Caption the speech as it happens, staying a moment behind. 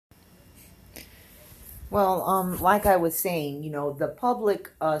Well, like I was saying, the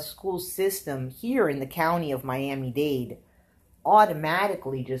public school system here in the county of Miami-Dade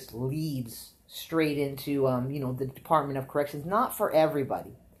automatically just leads straight into, the Department of Corrections. Not for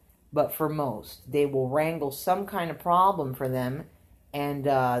everybody, but for most. They will wrangle some kind of problem for them, and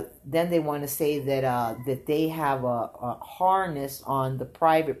then they want to say that they have a harness on the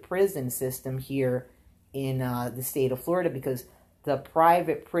private prison system here in the state of Florida, because the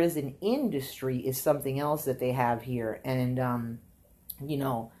private prison industry is something else that they have here. And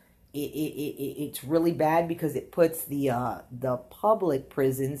it's really bad because it puts the public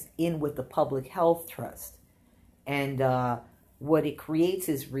prisons in with the public health trust. And what it creates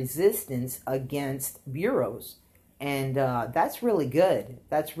is resistance against bureaus. And that's really good.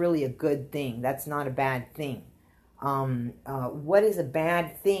 That's really a good thing. That's not a bad thing. What is a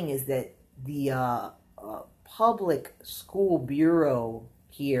bad thing is that the public school bureau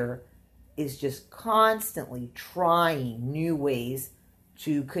here is just constantly trying new ways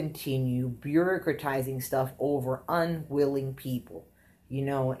to continue bureaucratizing stuff over unwilling people,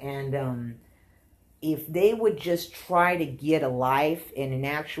 and if they would just try to get a life and an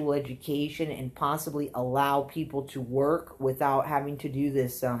actual education and possibly allow people to work without having to do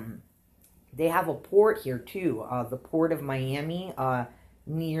this. They have a port here too, the Port of Miami,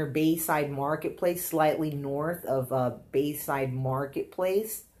 near Bayside Marketplace, slightly north of Bayside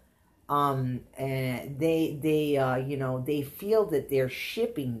Marketplace. And they feel that they're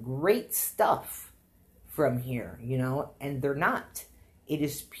shipping great stuff from here, and they're not. It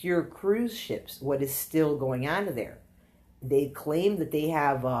is pure cruise ships, what is still going out of there. They claim that they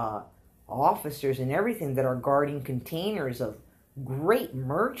have officers and everything that are guarding containers of great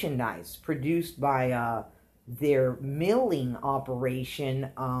merchandise produced by their milling operation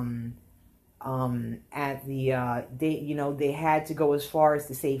at the they had to go as far as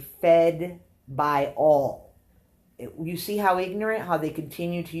to say fed by all. You see how ignorant, how they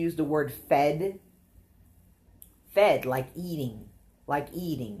continue to use the word fed like eating,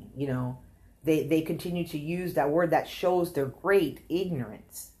 they continue to use that word. That shows their great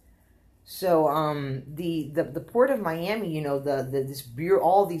ignorance. So the Port of Miami, this bureau,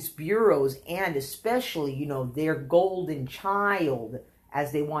 all these bureaus, and especially their golden child,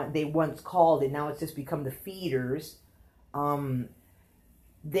 as they once called it. Now it's just become the feeders.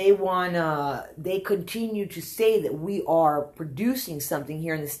 They continue to say that we are producing something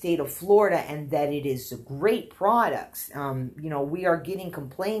here in the state of Florida and that it is great products. We are getting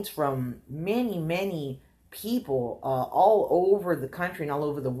complaints from many people all over the country and all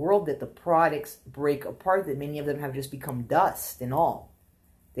over the world that the products break apart, that many of them have just become dust and all.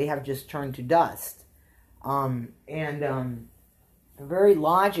 They have just turned to dust. Very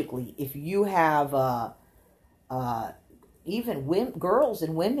logically, if you have even girls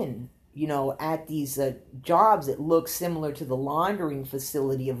and women, at these jobs that look similar to the laundering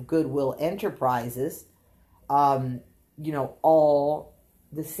facility of Goodwill Enterprises, all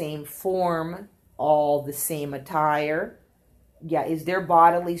the same form, all the same attire. Yeah, is their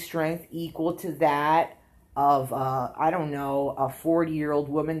bodily strength equal to that of, a 40-year-old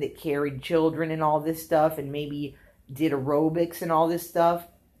woman that carried children and all this stuff and maybe did aerobics and all this stuff?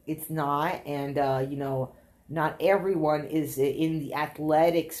 It's not. And, not everyone is in the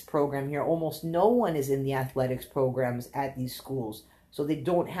athletics program here. Almost no one is in the athletics programs at these schools. So they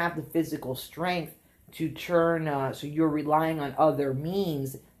don't have the physical strength to turn, so you're relying on other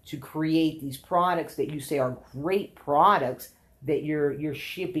means to create these products that you say are great products that you're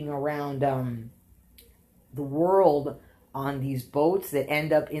shipping around the world on these boats that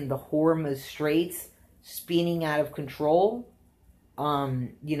end up in the Hormuz Straits, spinning out of control.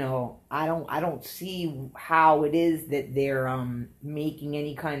 I don't see how it is that they're making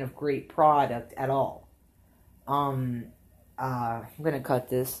any kind of great product at all. I'm gonna cut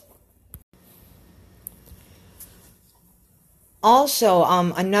this. Also,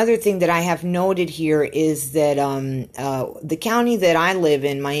 another thing that I have noted here is that the county that I live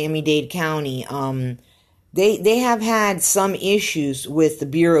in, Miami-Dade County, they have had some issues with the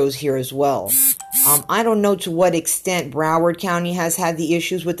bureaus here as well. I don't know to what extent Broward County has had the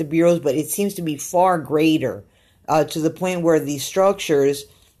issues with the bureaus, but it seems to be far greater, to the point where these structures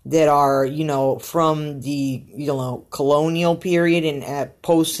that are, from the, colonial period and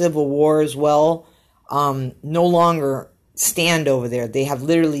post-Civil War as well, no longer stand over there. They have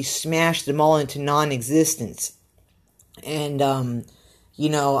literally smashed them all into non-existence. And,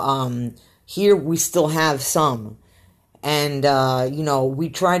 here we still have some. And, we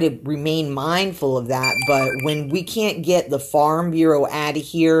try to remain mindful of that. But when we can't get the Farm Bureau out of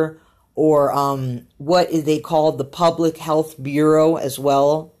here, or what is they call the Public Health Bureau as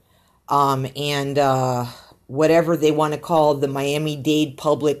well, and whatever they want to call the Miami-Dade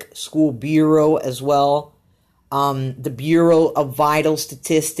Public School Bureau as well. The Bureau of Vital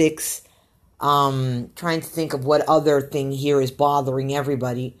Statistics. Trying to think of what other thing here is bothering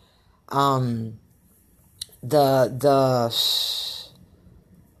everybody. The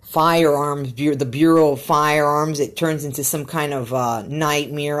firearms bureau, the Bureau of Firearms. It turns into some kind of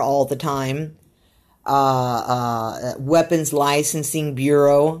nightmare all the time. Weapons Licensing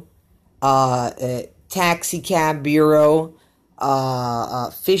Bureau, Taxi Cab Bureau,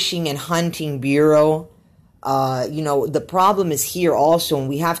 Fishing and Hunting Bureau. The problem is here also, and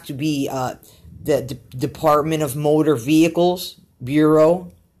we have to be the Department of Motor Vehicles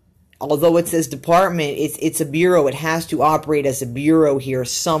Bureau. Although it says department, it's a bureau. It has to operate as a bureau here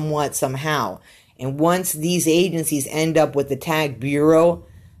somewhat, somehow. And once these agencies end up with the tag bureau,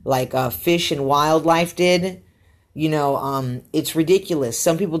 like Fish and Wildlife did, it's ridiculous.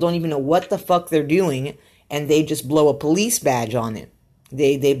 Some people don't even know what the fuck they're doing, and they just blow a police badge on it.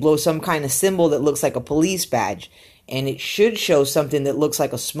 They blow some kind of symbol that looks like a police badge, and it should show something that looks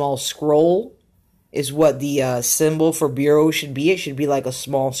like a small scroll, is what the symbol for bureau should be. It should be like a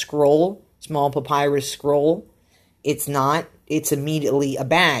small scroll, small papyrus scroll. It's not. It's immediately a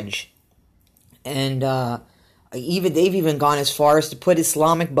badge. And they've even gone as far as to put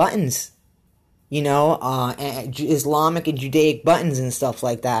Islamic buttons, Islamic and Judaic buttons and stuff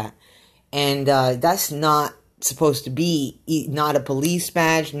like that. And that's not supposed to be not a police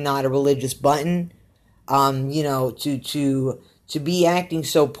badge, not a religious button. To be acting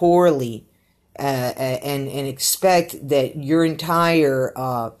so poorly and expect that your entire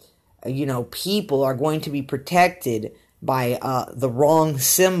people are going to be protected by the wrong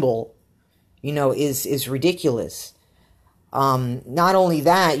symbol, is ridiculous. Not only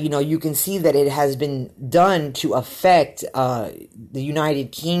that, you can see that it has been done to affect the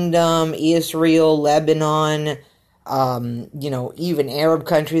United Kingdom, Israel, Lebanon, even Arab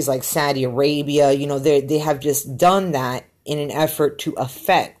countries like Saudi Arabia. They have just done that in an effort to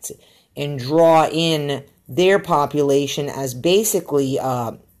affect and draw in their population as basically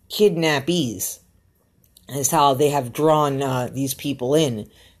kidnappees. Is how they have drawn these people in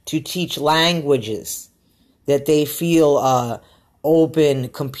to teach languages that they feel open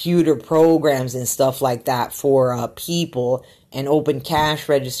computer programs and stuff like that for people, and open cash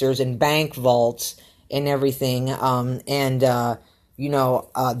registers and bank vaults and everything. The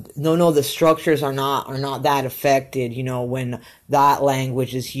structures are not that affected, when that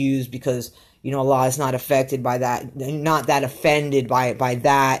language is used, because, Allah is not affected by that, not that offended by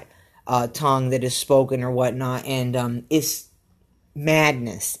that tongue that is spoken or whatnot. And it's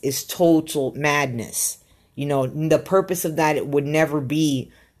madness. It's total madness. The purpose of that, it would never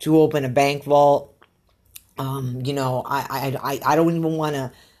be to open a bank vault. I don't even want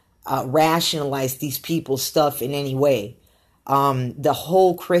to rationalize these people's stuff in any way. The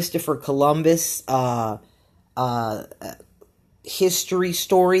whole Christopher Columbus history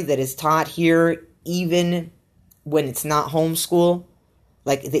story that is taught here, even when it's not homeschool,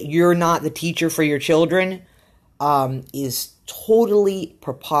 like that you're not the teacher for your children, is totally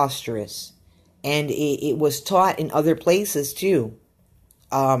preposterous. And it was taught in other places too.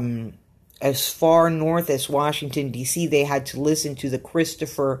 As far north as Washington, D.C., they had to listen to the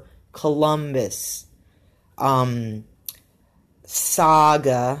Christopher Columbus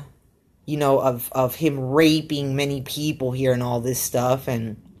saga, of him raping many people here and all this stuff.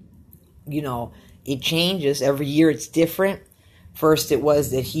 And, it changes. Every year it's different. First it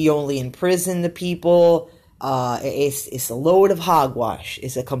was that he only imprisoned the people. It's a load of hogwash.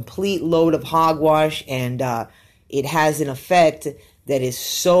 It's a complete load of hogwash, and it has an effect that is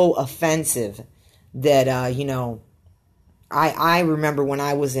so offensive that, I remember when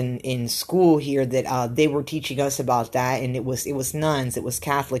I was in school here that they were teaching us about that, and it was nuns, it was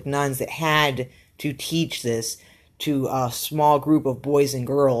Catholic nuns that had to teach this to a small group of boys and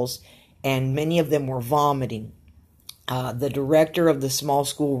girls, and many of them were vomiting. The director of the small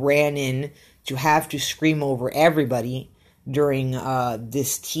school ran in to have to scream over everybody during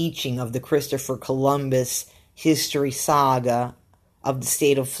this teaching of the Christopher Columbus history saga of the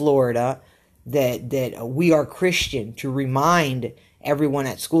state of Florida, that we are Christian, to remind everyone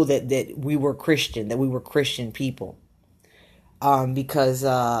at school that we were Christian, that we were Christian people. Because,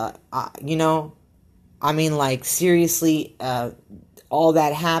 seriously, all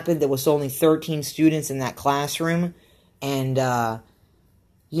that happened. There was only 13 students in that classroom, and, I'm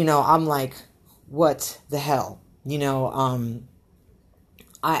like, what the hell?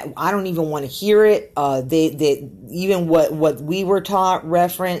 I don't even want to hear it. They even what we were taught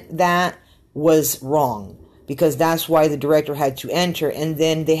referent that was wrong. because that's why the director had to enter, and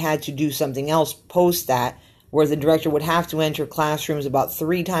then they had to do something else post that, where the director would have to enter classrooms about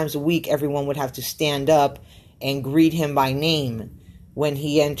 3 times a week. Everyone would have to stand up and greet him by name when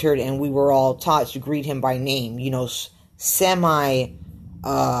he entered, and we were all taught to greet him by name. Semi,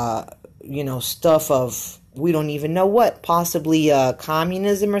 stuff of, we don't even know what, possibly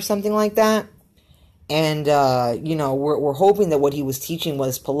communism or something like that. And, we're hoping that what he was teaching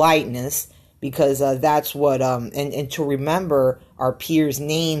was politeness, because that's what, and to remember our peers'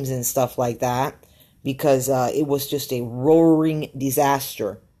 names and stuff like that, because it was just a roaring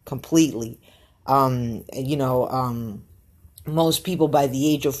disaster completely. Most people by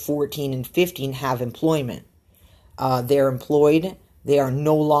the age of 14 and 15 have employment. They're employed. They are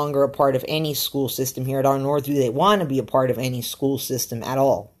no longer a part of any school system here at our, nor do they want to be a part of any school system at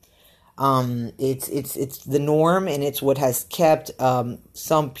all. It's the norm, and it's what has kept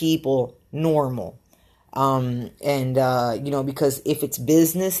some people normal. Because if it's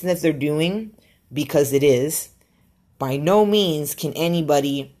business that they're doing, because it is, by no means can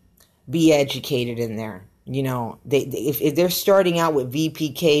anybody be educated in there. If they're starting out with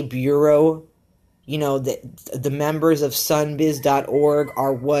VPK Bureau, the members of sunbiz.org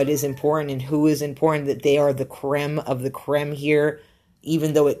are what is important and who is important, that they are the creme of the creme here,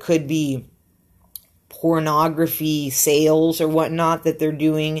 even though it could be pornography sales or whatnot that they're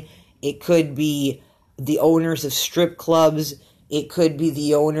doing. It could be the owners of strip clubs. It could be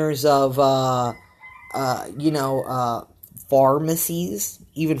the owners of, pharmacies,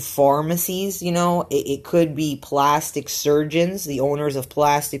 even pharmacies, It could be plastic surgeons, the owners of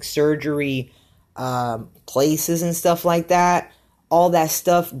plastic surgery places and stuff like that. All that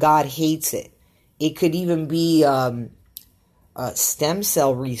stuff, God hates it. It could even be stem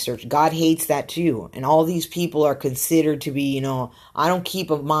cell research. God hates that too. And all these people are considered to be, I don't keep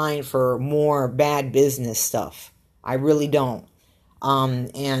a mind for more bad business stuff. I really don't.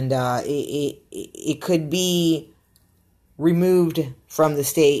 It could be removed from the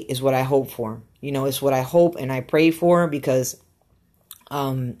state is what I hope for. It's what I hope and I pray for, because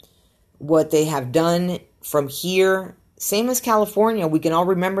what they have done from here, same as California, we can all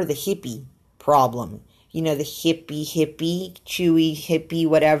remember the hippie problem. The hippie, chewy hippie,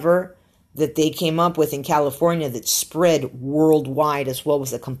 whatever, that they came up with in California that spread worldwide as well,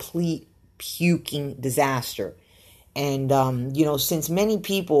 was a complete puking disaster. And, since many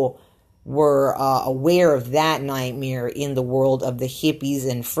people were aware of that nightmare in the world of the hippies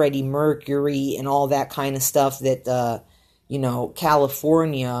and Freddie Mercury and all that kind of stuff that,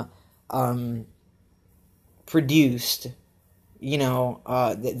 California produced,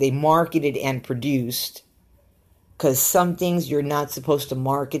 they marketed and produced, because some things you're not supposed to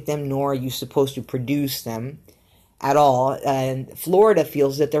market them, nor are you supposed to produce them at all. And Florida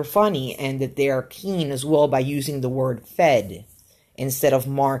feels that they're funny and that they are keen as well by using the word fed instead of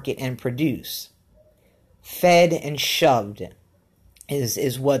market and produce. Fed and shoved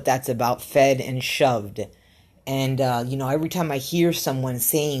is what that's about. Fed and shoved. And, every time I hear someone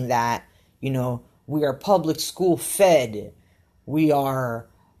saying that, we are public school fed, we are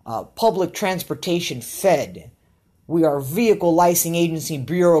public transportation fed, we are Vehicle Licensing Agency,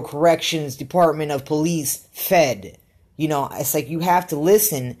 Bureau of Corrections, Department of Police fed. It's like you have to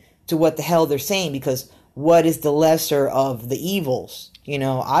listen to what the hell they're saying, because what is the lesser of the evils?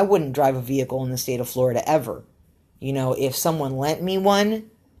 I wouldn't drive a vehicle in the state of Florida ever. If someone lent me one,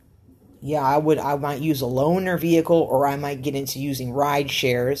 yeah, I might use a loaner vehicle, or I might get into using ride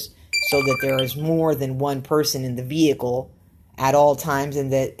shares so that there is more than one person in the vehicle at all times,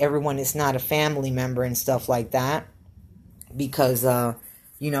 and that everyone is not a family member and stuff like that. Because, I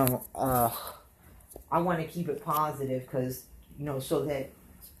want to keep it positive, because, so that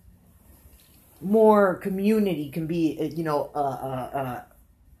more community can be,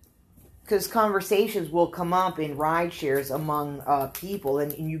 because conversations will come up in ride shares among people,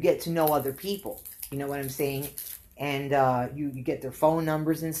 and you get to know other people. You know what I'm saying? And you get their phone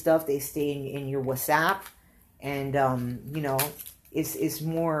numbers and stuff. They stay in your WhatsApp, and it's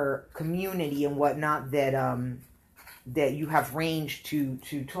more community and whatnot that you have range to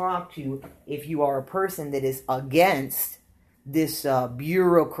talk to if you are a person that is against this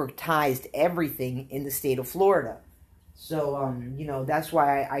bureaucratized everything in the state of Florida. So, that's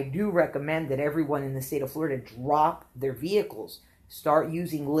why I do recommend that everyone in the state of Florida drop their vehicles. Start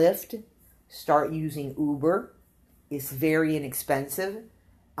using Lyft. Start using Uber. It's very inexpensive.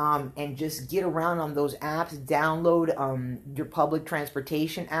 And just get around on those apps. Download your public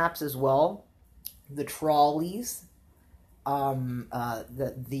transportation apps as well. The trolleys.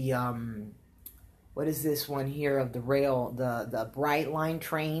 What what is this one here of the rail, the Brightline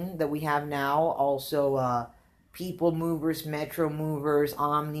train that we have now. Also, people movers, metro movers,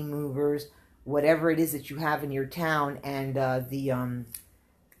 omni movers, whatever it is that you have in your town. And the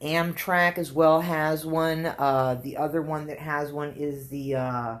Amtrak as well has one. The other one that has one is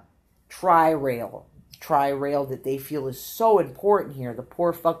the Tri-Rail. Tri-Rail that they feel is so important here. The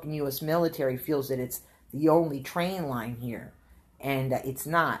poor fucking U.S. military feels that it's the only train line here. And it's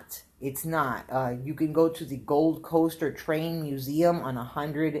not. It's not. You can go to the Gold Coaster Train Museum on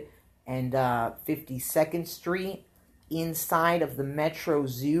 152nd Street inside of the Metro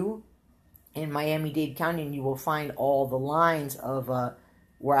Zoo in Miami-Dade County, and you will find all the lines of,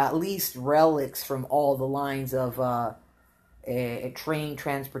 or at least relics from all the lines of a train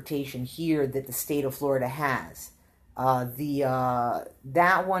transportation here that the state of Florida has.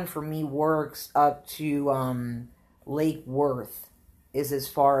 That one for me works up to Lake Worth, is as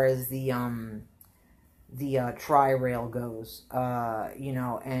far as the Tri-Rail goes, you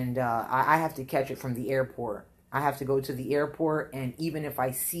know, and I have to catch it from the airport. I have to go to the airport, and even if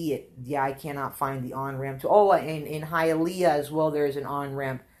I see it, yeah, I cannot find the on-ramp to. Oh, in Hialeah as well, there's an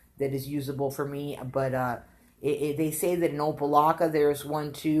on-ramp that is usable for me, but they say that in Opelika there's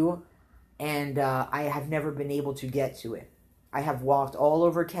one too, and I have never been able to get to it. I have walked all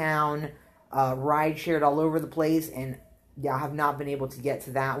over town, ride shared all over the place, and yeah, I have not been able to get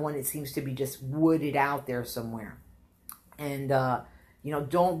to that one. It seems to be just wooded out there somewhere. And, you know,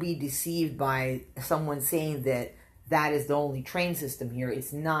 don't be deceived by someone saying that that is the only train system here.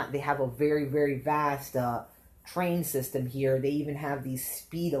 It's not. They have a very, very vast train system here. They even have these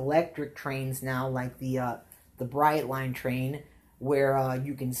speed electric trains now, like the Brightline train, where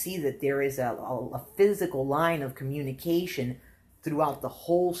you can see that there is a physical line of communication throughout the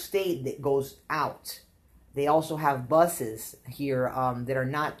whole state that goes out. They also have buses here that are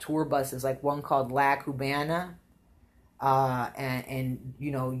not tour buses, like one called La Cubana. And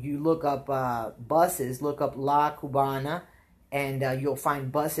you know, you look up buses, look up La Cubana, and you'll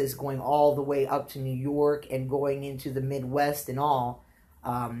find buses going all the way up to New York and going into the Midwest and all.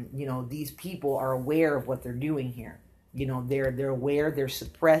 You know, these people are aware of what they're doing here. You know, they're aware. They're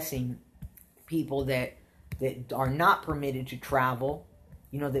suppressing people that are not permitted to travel.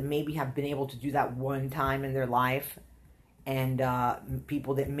 You know, that maybe have been able to do that one time in their life. And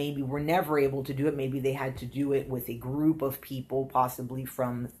people that maybe were never able to do it. Maybe they had to do it with a group of people, possibly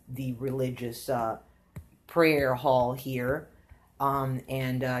from the religious prayer hall here.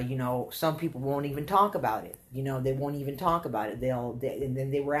 You know, some people won't even talk about it. You know, they won't even talk about it. And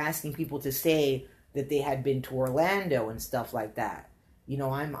then they were asking people to say that they had been to Orlando and stuff like that. You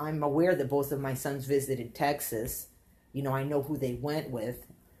know, I'm aware that both of my sons visited Texas. You know, I know who they went with.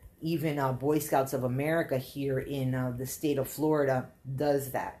 Even Boy Scouts of America here in the state of Florida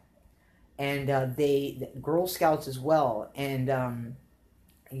does that. And Girl Scouts as well. And,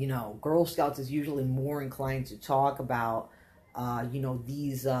 you know, Girl Scouts is usually more inclined to talk about, you know,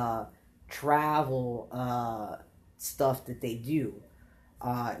 these travel stuff that they do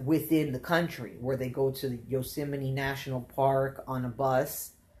within the country, where they go to the Yosemite National Park on a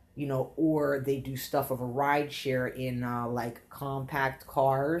bus, you know, or they do stuff of a ride share in like compact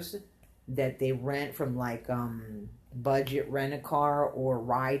cars that they rent from like Budget Rent-A-Car or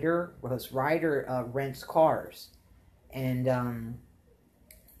Ryder, because Ryder rents cars, and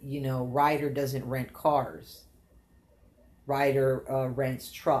you know, Ryder doesn't rent cars. Ryder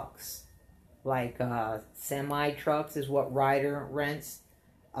rents trucks, like semi trucks is what Ryder rents.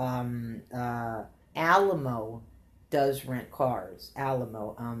 Alamo does rent cars.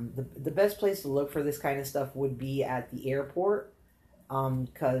 Alamo. The best place to look for this kind of stuff would be at the airport,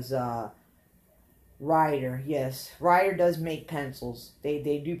 because Ryder, yes, Ryder does make pencils.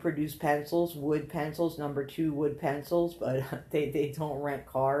 They do produce pencils, wood pencils, number 2 wood pencils, but they don't rent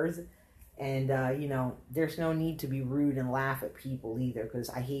cars. And you know, there's no need to be rude and laugh at people either, because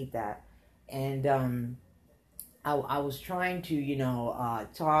I hate that. And I was trying to, you know,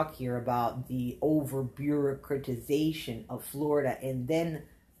 talk here about the over-bureaucratization of Florida, and then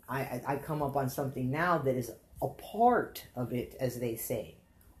I come up on something now that is a part of it, as they say.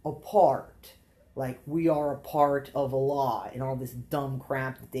 A part. Like, we are a part of a law, and all this dumb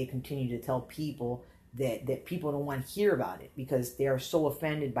crap that they continue to tell people that people don't want to hear about it, because they are so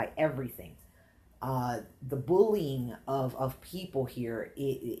offended by everything. The bullying of people here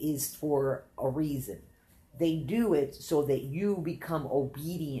is for a reason. They do it so that you become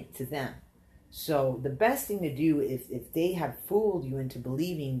obedient to them. So the best thing to do, if they have fooled you into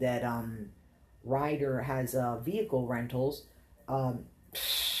believing that Ryder has vehicle rentals,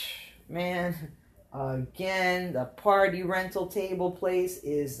 man, Again, the party rental table place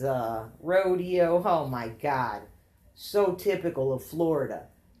is rodeo. Oh my God. So typical of Florida.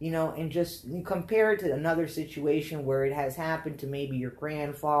 And just you compare it to another situation where it has happened to maybe your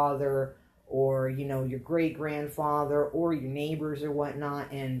grandfather or, your great grandfather or your neighbors or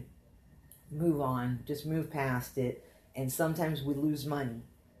whatnot, and move on, just move past it. And sometimes we lose money.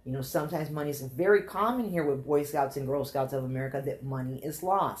 Sometimes money is very common here with Boy Scouts and Girl Scouts of America that money is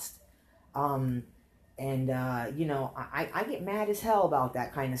lost. I get mad as hell about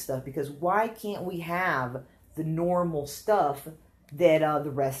that kind of stuff, because why can't we have the normal stuff that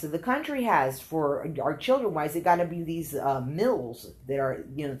the rest of the country has for our children? Why is it got to be these mills that are,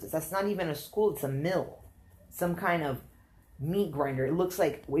 that's not even a school, it's a mill. Some kind of meat grinder. It looks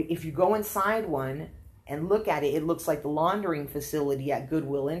like, if you go inside one and look at it, it looks like the laundering facility at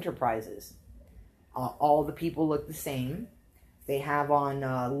Goodwill Enterprises. All the people look the same. They have on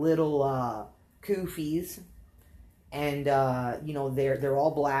little koofies, and they're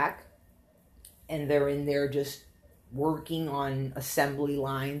all black, and they're in there just working on assembly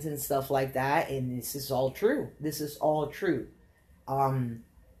lines and stuff like that. And this is all true.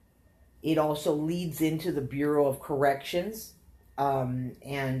 It also leads into the Bureau of Corrections, anyone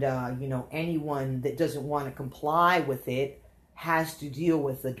that doesn't want to comply with it has to deal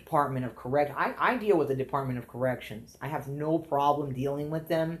with the Department of Corrections. I deal with the Department of Corrections. I have no problem dealing with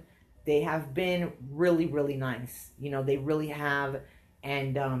them. They have been really, really nice. They really have.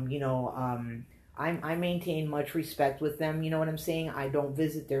 And, I maintain much respect with them. You know what I'm saying? I don't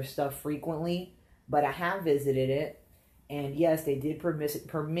visit their stuff frequently, but I have visited it. And yes, they did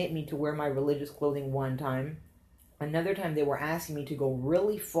permit me to wear my religious clothing one time. Another time they were asking me to go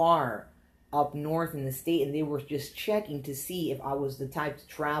really far up north in the state, and they were just checking to see if I was the type to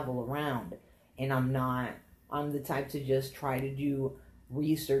travel around. And I'm not. I'm the type to just try to do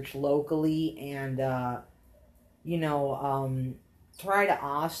research locally and, try to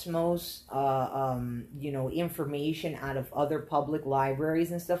osmose, information out of other public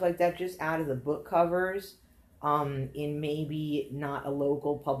libraries and stuff like that, just out of the book covers, in maybe not a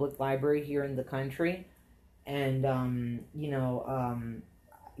local public library here in the country. And,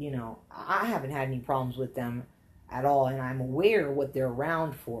 I haven't had any problems with them at all, and I'm aware what they're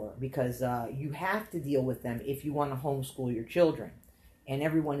around for, because you have to deal with them if you want to homeschool your children. And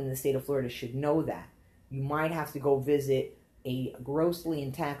everyone in the state of Florida should know that. You might have to go visit a grossly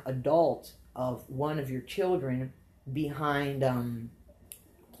intact adult of one of your children behind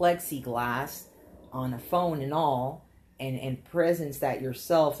plexiglass on a phone and all, and presence that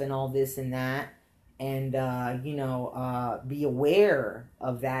yourself and all this and that, and be aware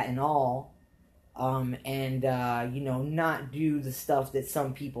of that and all, not do the stuff that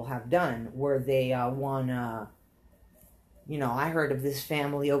some people have done, where they wanna, I heard of this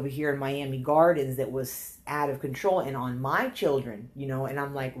family over here in Miami Gardens that was out of control and on my children, and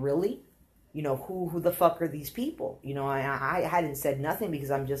I'm like, really? Who the fuck are these people? I hadn't said nothing, because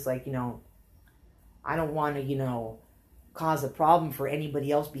I'm just like, I don't want to, cause a problem for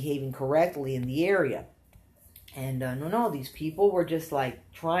anybody else behaving correctly in the area. And no, these people were just like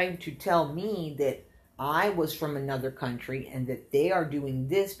trying to tell me that I was from another country and that they are doing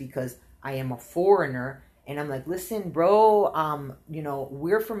this because I am a foreigner. And I'm like, listen, bro,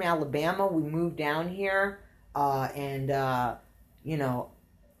 we're from Alabama. We moved down here, I'm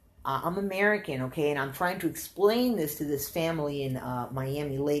American, okay? And I'm trying to explain this to this family in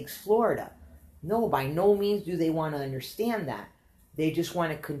Miami Lakes, Florida. No, by no means do they want to understand that. They just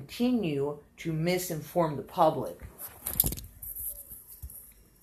want to continue to misinform the public.